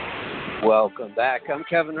Welcome back. I'm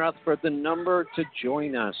Kevin Rutherford. The number to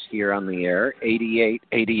join us here on the air,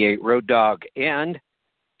 8888 Road Dog. And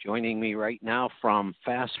joining me right now from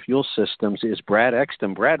FASS Fuel Systems is Brad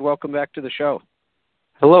Exton. Brad, welcome back to the show.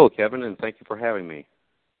 Hello, Kevin, and thank you for having me.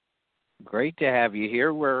 Great to have you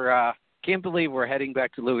here. We're can't believe we're heading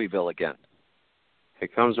back to Louisville again.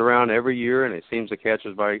 It comes around every year, and it seems to catch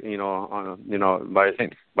us by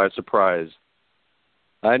surprise.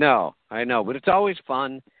 I know, but it's always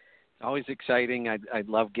fun. Always exciting. I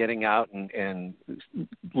love getting out and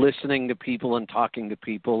listening to people and talking to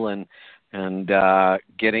people and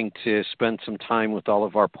getting to spend some time with all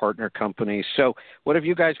of our partner companies. So what have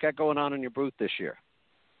you guys got going on in your booth this year?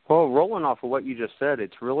 Well, rolling off of what you just said,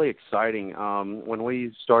 it's really exciting. When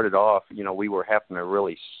we started off, we were having to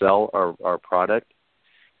really sell our product,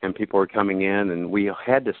 and people were coming in, and we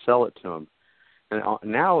had to sell it to them. And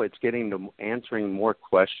now it's getting to answering more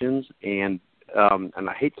questions, and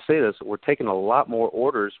I hate to say this, we're taking a lot more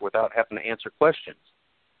orders without having to answer questions.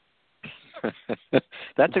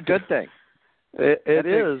 That's a good thing. It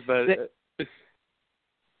is, but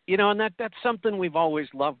and that's something we've always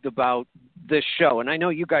loved about this show. And I know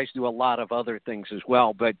you guys do a lot of other things as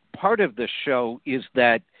well, but part of the show is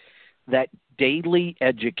that daily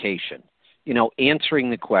education. Answering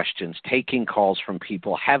the questions, taking calls from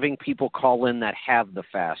people, having people call in that have the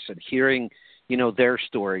FASS and hearing their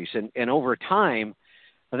stories. And over time,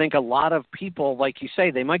 I think a lot of people, like you say,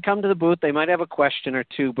 they might come to the booth, they might have a question or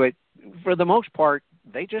two, but for the most part,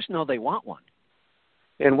 they just know they want one.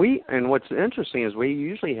 And what's interesting is we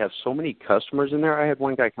usually have so many customers in there. I had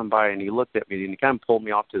one guy come by, and he looked at me, and he kind of pulled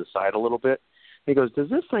me off to the side a little bit. He goes, "Does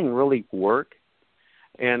this thing really work?"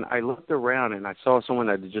 And I looked around, and I saw someone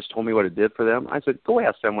that had just told me what it did for them. I said, "Go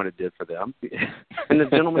ask them what it did for them." And the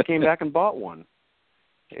gentleman came back and bought one.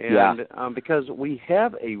 And because we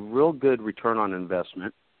have a real good return on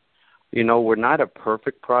investment. We're not a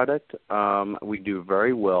perfect product. We do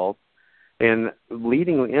very well. And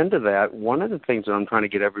leading into that, one of the things that I'm trying to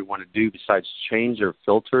get everyone to do besides change their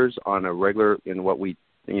filters on a regular in what we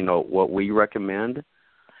recommend,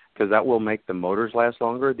 because that will make the motors last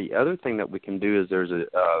longer. The other thing that we can do is there's a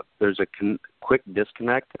quick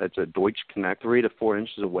disconnect. It's a Deutsch connect 3 to 4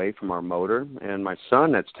 inches away from our motor. And my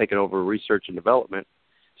son that's taken over research and development,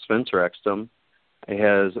 Spencer Exton,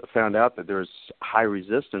 has found out that there's high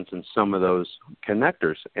resistance in some of those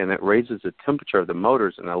connectors, and it raises the temperature of the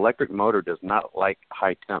motors. An electric motor does not like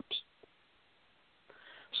high temps.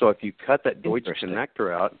 So if you cut that Deutsch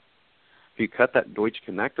connector out,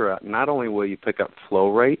 not only will you pick up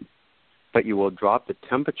flow rate, but you will drop the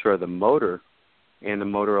temperature of the motor, and the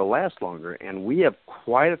motor will last longer. And we have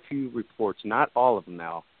quite a few reports, not all of them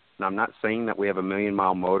now, and I'm not saying that we have a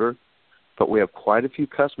 1,000,000-mile motor, but we have quite a few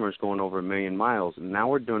customers going over 1,000,000 miles, and now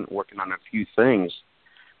we're working on a few things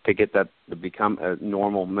to get that to become a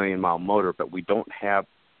normal 1,000,000-mile motor, but we don't have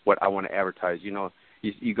what I want to advertise. You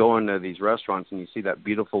go into these restaurants and you see that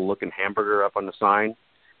beautiful-looking hamburger up on the sign,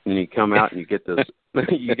 and you come out and you get this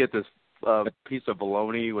piece of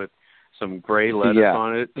bologna with some gray lettuce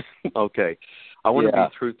on it. Okay. I want to be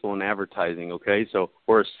truthful in advertising, okay? So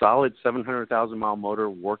we're a solid 700,000-mile motor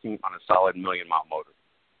working on a solid 1,000,000-mile motor.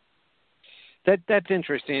 That's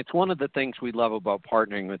interesting. It's one of the things we love about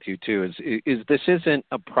partnering with you, too, is this isn't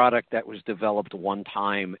a product that was developed one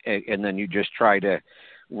time and then you just try to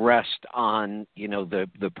rest on,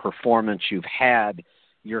 the performance you've had.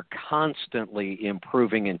 You're constantly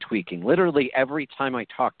improving and tweaking. Literally every time I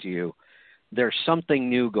talk to you, there's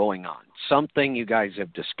something new going on, something you guys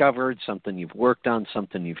have discovered, something you've worked on,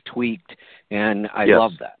 something you've tweaked, and I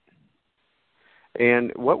love that.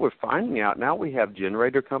 And what we're finding out now, we have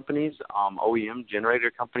generator companies, OEM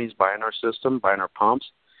generator companies buying our system, buying our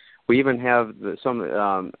pumps. We even have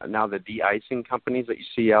now the de-icing companies that you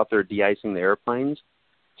see out there de-icing the airplanes.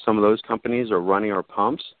 Some of those companies are running our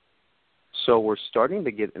pumps. So we're starting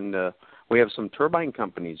to get into, we have some turbine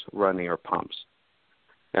companies running our pumps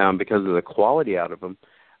because of the quality out of them.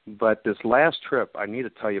 But this last trip, I need to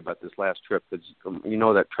tell you about this last trip. Because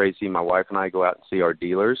that Tracy, my wife, and I go out and see our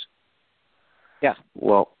dealers. Yeah.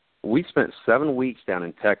 Well, we spent 7 weeks down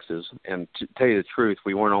in Texas, and to tell you the truth,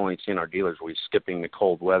 we weren't only seeing our dealers, we were skipping the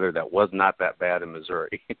cold weather that was not that bad in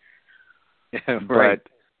Missouri. Right. But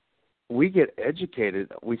we get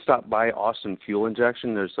educated. We stopped by Austin Fuel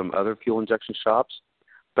Injection. There's some other fuel injection shops.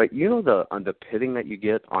 But the pitting that you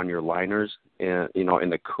get on your liners, in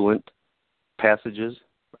the coolant passages?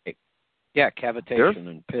 Right. Yeah, cavitation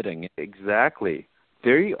and pitting. Exactly.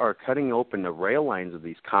 They are cutting open the rail lines of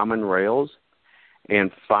these common rails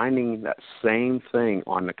and finding that same thing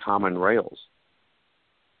on the common rails.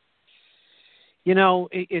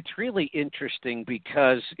 It's really interesting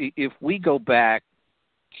because if we go back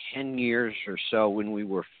 10 years or so when we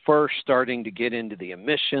were first starting to get into the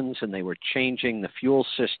emissions and they were changing the fuel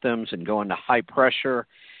systems and going to high pressure,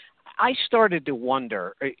 I started to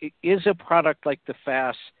wonder, is a product like the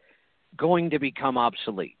FASS going to become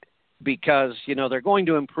obsolete? Because, they're going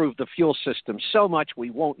to improve the fuel system so much we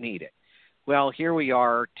won't need it. Well, here we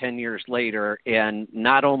are 10 years later, and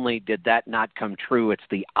not only did that not come true, it's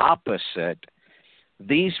the opposite.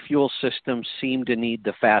 These fuel systems seem to need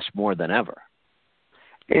the FASS more than ever.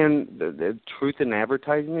 And the truth in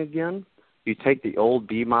advertising again, you take the old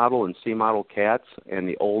B model and C model cats and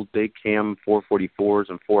the old big cam 444s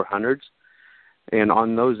and 400s, and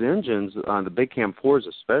on those engines, on the big cam 4s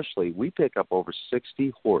especially, we pick up over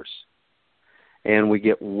 60 horse. And we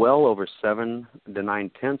get well over 7 to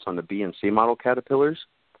 9 tenths on the B and C model Caterpillars.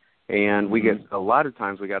 And we get, a lot of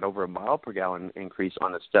times, we got over a mile per gallon increase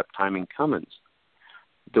on the step timing Cummins.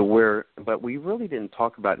 But we really didn't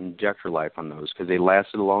talk about injector life on those because they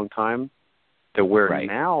lasted a long time. To where right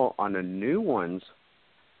now on the new ones,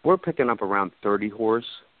 we're picking up around 30 horse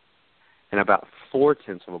and about 4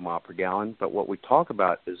 tenths of a mile per gallon. But what we talk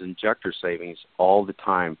about is injector savings all the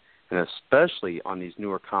time, and especially on these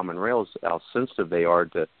newer common rails, how sensitive they are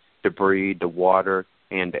to debris, to water,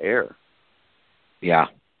 and to air. Yeah,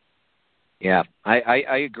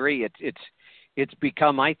 I agree. It's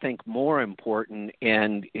become, I think, more important,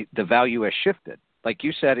 and the value has shifted. Like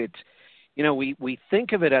you said, it's we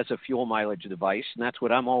think of it as a fuel mileage device, and that's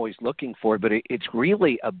what I'm always looking for. But it's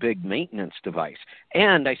really a big maintenance device.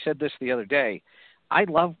 And I said this the other day. I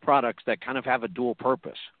love products that kind of have a dual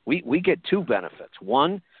purpose. We get two benefits.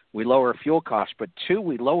 One, we lower fuel costs, but two,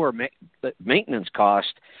 we lower maintenance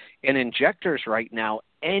cost. And injectors right now,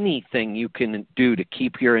 anything you can do to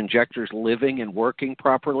keep your injectors living and working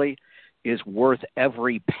properly is worth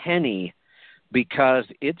every penny, because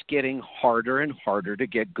it's getting harder and harder to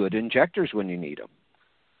get good injectors when you need them.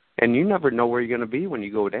 And you never know where you're going to be when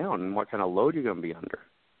you go down and what kind of load you're going to be under.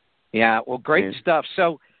 Yeah, well, great stuff.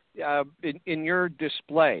 So in your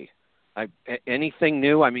display, anything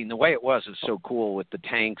new? I mean, the way it was is so cool with the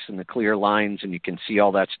tanks and the clear lines, and you can see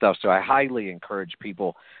all that stuff. So I highly encourage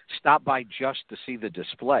people, stop by just to see the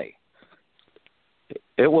display.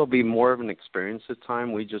 It will be more of an experience this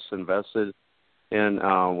time. We just invested in,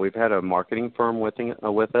 we've had a marketing firm with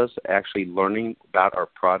us actually learning about our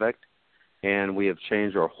product, and we have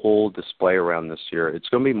changed our whole display around this year. It's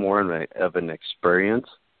going to be more of an experience.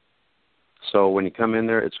 So when you come in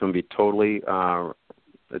there, it's going to be totally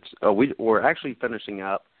we're actually finishing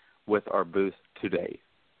up with our booth today.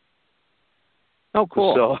 Oh,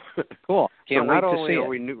 cool. So, cool. Can't wait to see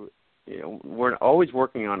it. We're always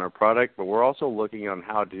working on our product, but we're also looking on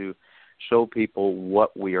how to show people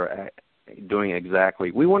what we are doing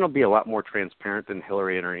exactly. We want to be a lot more transparent than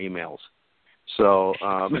Hillary in her emails. So,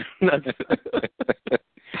 so That's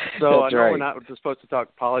I know right. we're not supposed to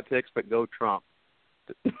talk politics, but go Trump.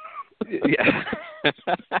 Yeah.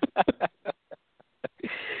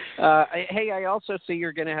 Hey, I also see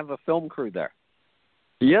you're going to have a film crew there.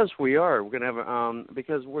 Yes, we are. We're going to have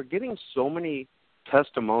because we're getting so many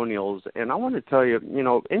testimonials, and I want to tell you,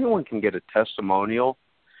 anyone can get a testimonial,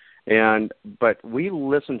 but we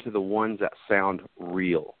listen to the ones that sound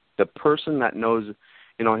real. The person that knows,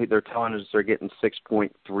 they're telling us they're getting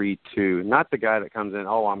 6.32, not the guy that comes in,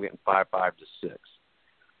 I'm getting 5.5 to 6.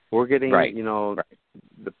 We're getting, the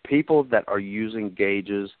people that are using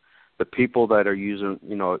gauges, the people that are using,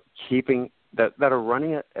 keeping that are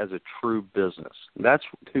running it as a true business. That's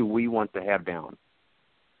who we want to have down.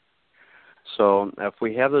 So if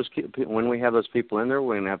we have when we have those people in there,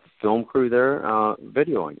 we're going to have a film crew there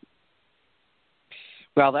videoing.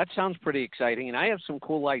 Well, that sounds pretty exciting, and I have some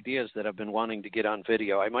cool ideas that I've been wanting to get on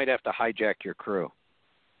video. I might have to hijack your crew.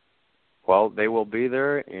 Well, they will be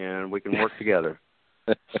there, and we can work together.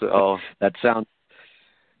 So that sounds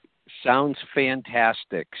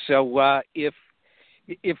fantastic. So if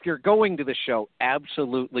you're going to the show,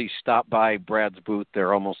 absolutely stop by Brad's booth.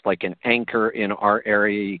 They're almost like an anchor in our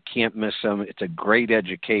area. You can't miss them. It's a great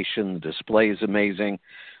education. The display is amazing.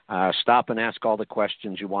 Stop and ask all the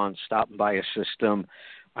questions you want. Stop and buy a system.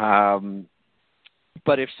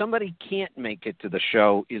 But if somebody can't make it to the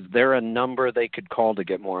show, is there a number they could call to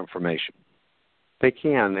get more information? They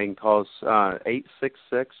can. They can call us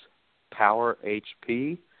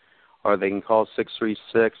 866-POWER-HP, or they can call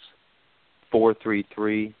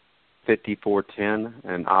 636-433-5410,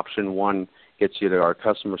 and option 1 gets you to our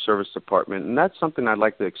customer service department. And that's something I'd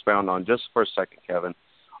like to expound on just for a second, Kevin.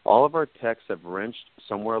 All of our techs have wrenched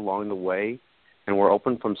somewhere along the way, and we're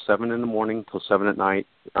open from 7 in the morning till 7 at night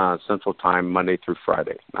Central Time, Monday through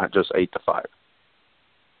Friday, not just 8 to 5.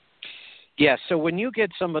 Yeah, so when you get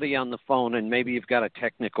somebody on the phone and maybe you've got a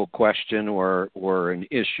technical question or an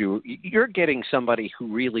issue, you're getting somebody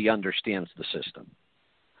who really understands the system.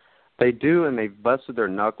 They do, and they've busted their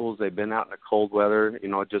knuckles. They've been out in the cold weather. You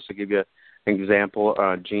know, just to give you an example,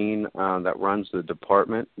 Gene that runs the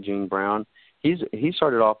department, Gene Brown, he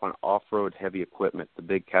started off on off-road heavy equipment, the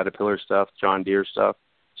big Caterpillar stuff, John Deere stuff.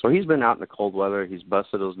 So he's been out in the cold weather. He's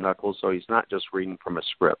busted those knuckles, so he's not just reading from a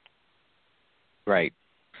script. Right.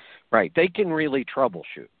 Right. They can really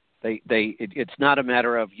troubleshoot. It's not a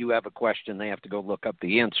matter of you have a question, they have to go look up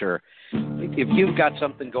the answer. If you've got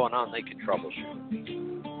something going on, they can troubleshoot.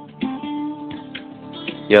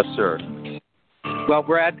 Yes, sir. Well,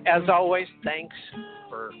 Brad, as always, thanks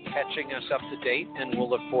for catching us up to date, and we'll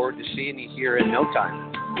look forward to seeing you here in no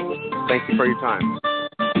time. Thank you for your time.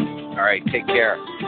 All right. Take care.